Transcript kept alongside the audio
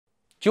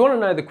Do you want to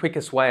know the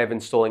quickest way of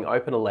installing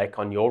OpenElec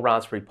on your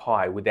Raspberry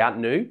Pi without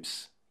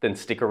noobs? Then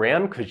stick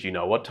around because you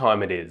know what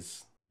time it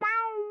is.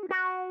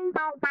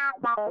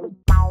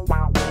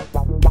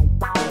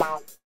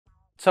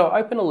 So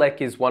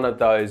OpenElec is one of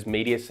those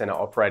media center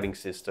operating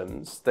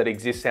systems that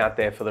exists out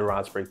there for the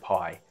Raspberry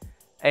Pi.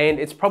 And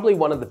it's probably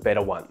one of the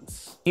better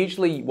ones.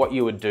 Usually what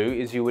you would do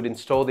is you would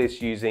install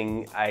this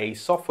using a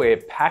software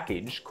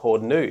package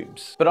called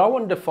Noobs. But I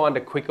wanted to find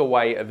a quicker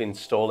way of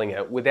installing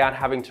it without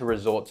having to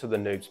resort to the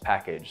Noobs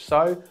package.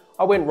 So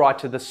I went right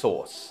to the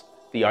source,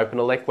 the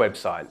OpenElec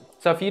website.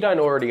 So if you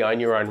don't already own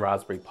your own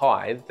Raspberry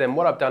Pi, then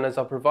what I've done is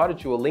I've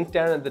provided you a link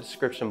down in the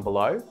description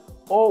below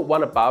or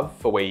one above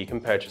for where you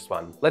can purchase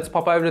one. Let's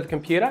pop over to the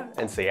computer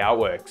and see how it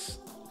works.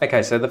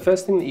 Okay, so the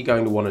first thing that you're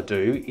going to want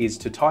to do is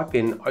to type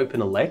in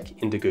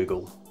OpenElec into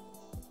Google.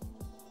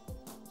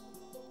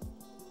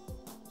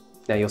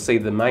 Now you'll see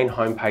the main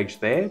homepage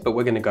there, but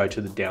we're going to go to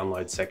the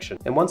download section.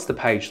 And once the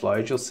page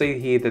loads, you'll see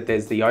here that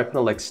there's the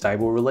OpenElec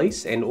stable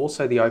release and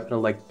also the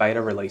OpenElec beta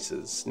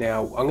releases.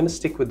 Now I'm going to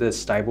stick with the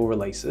stable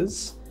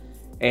releases,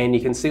 and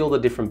you can see all the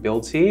different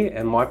builds here,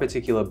 and my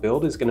particular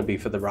build is going to be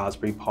for the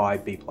Raspberry Pi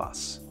B+.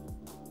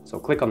 So I'll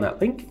click on that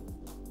link.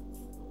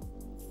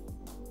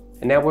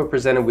 And now we're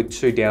presented with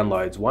two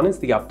downloads. One is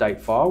the update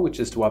file, which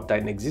is to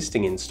update an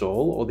existing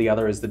install, or the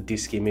other is the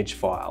disk image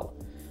file.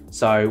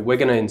 So we're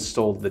going to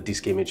install the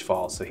disk image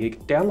file. So here,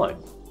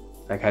 download.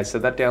 Okay, so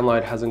that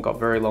download hasn't got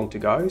very long to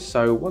go.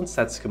 So once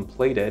that's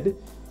completed,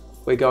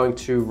 we're going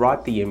to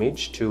write the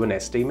image to an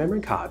SD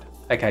memory card.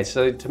 Okay,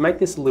 so to make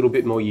this a little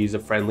bit more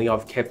user-friendly,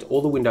 I've kept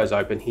all the windows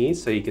open here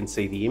so you can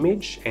see the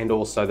image and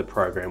also the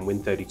program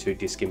Win32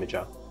 Disk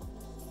Imager.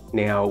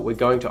 Now we're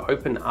going to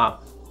open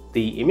up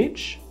the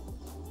image,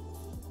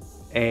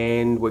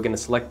 and we're going to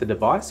select the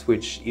device,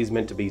 which is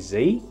meant to be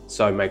Z,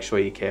 so make sure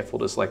you're careful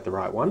to select the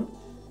right one,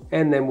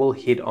 and then we'll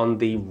hit on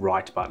the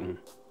write button.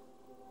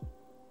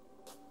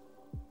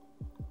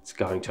 It's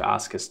going to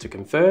ask us to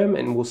confirm,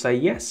 and we'll say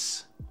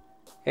yes,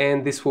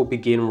 and this will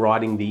begin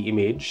writing the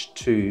image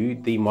to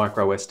the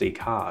micro SD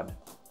card.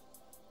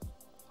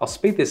 I'll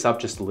speed this up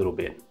just a little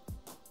bit.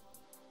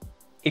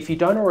 If you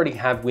don't already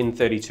have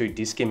Win32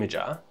 Disk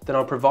Imager, then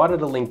I've provided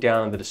a link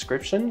down in the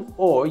description,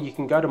 or you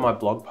can go to my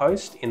blog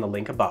post in the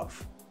link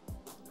above.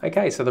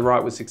 Okay, so the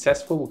write was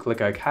successful. We'll click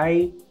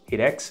OK, hit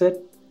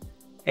exit,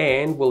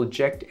 and we'll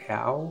eject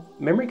our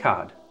memory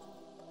card.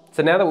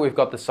 So now that we've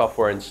got the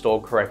software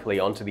installed correctly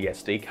onto the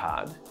SD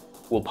card,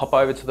 we'll pop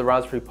over to the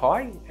Raspberry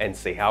Pi and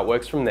see how it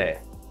works from there.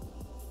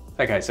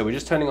 Okay, so we're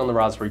just turning on the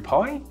Raspberry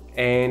Pi,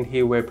 and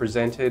here we're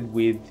presented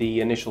with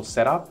the initial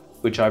setup,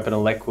 which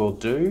OpenElec will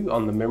do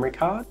on the memory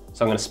card.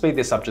 So I'm going to speed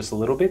this up just a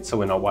little bit so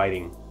we're not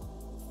waiting.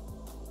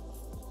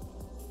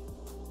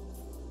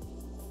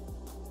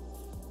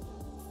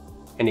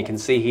 And you can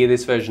see here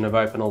this version of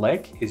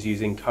OpenElec is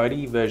using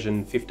Kodi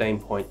version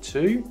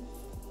 15.2.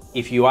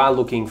 If you are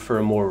looking for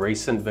a more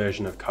recent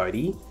version of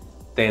Kodi,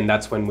 then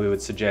that's when we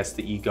would suggest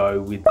that you go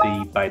with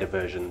the beta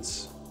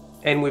versions.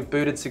 And we've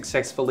booted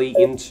successfully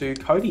into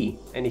Kodi,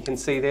 and you can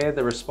see there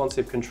the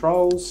responsive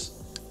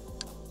controls,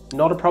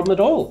 not a problem at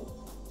all.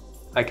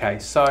 Okay,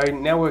 so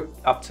now we're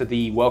up to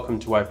the Welcome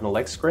to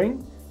OpenElec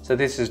screen. So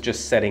this is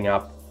just setting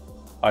up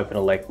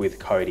OpenElec with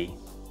Kodi.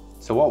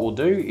 So what we'll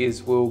do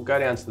is we'll go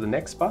down to the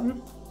next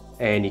button,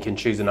 and you can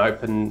choose an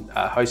open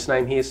host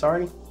name here,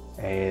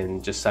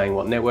 and just saying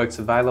what network's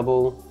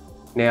available.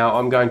 Now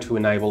I'm going to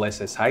enable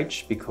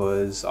SSH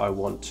because I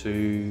want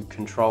to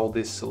control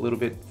this a little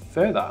bit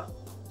further.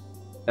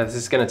 Now this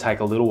is going to take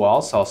a little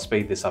while, so I'll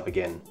speed this up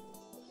again.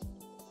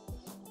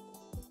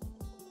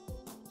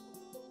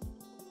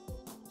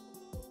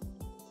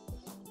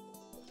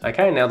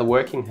 Okay, now the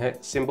working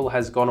symbol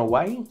has gone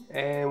away,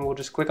 and we'll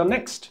just click on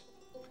next.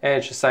 And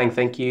it's just saying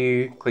thank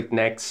you, click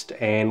next,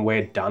 and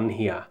we're done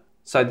here.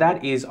 So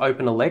that is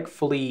OpenElec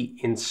fully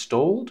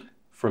installed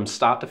from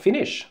start to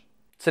finish.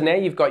 So now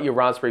you've got your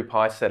Raspberry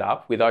Pi set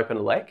up with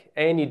OpenElec,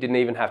 and you didn't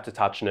even have to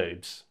touch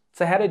Noobs.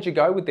 So how did you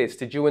go with this?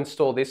 Did you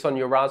install this on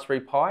your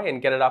Raspberry Pi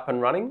and get it up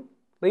and running?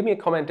 Leave me a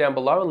comment down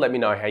below and let me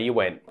know how you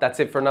went. That's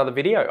it for another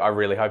video. I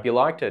really hope you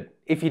liked it.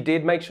 If you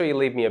did, make sure you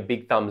leave me a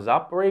big thumbs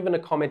up or even a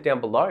comment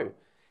down below.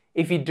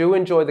 If you do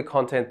enjoy the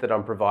content that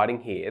I'm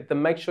providing here,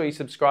 then make sure you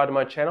subscribe to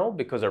my channel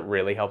because it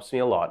really helps me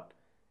a lot.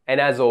 And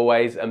as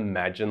always,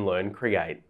 imagine, learn, create.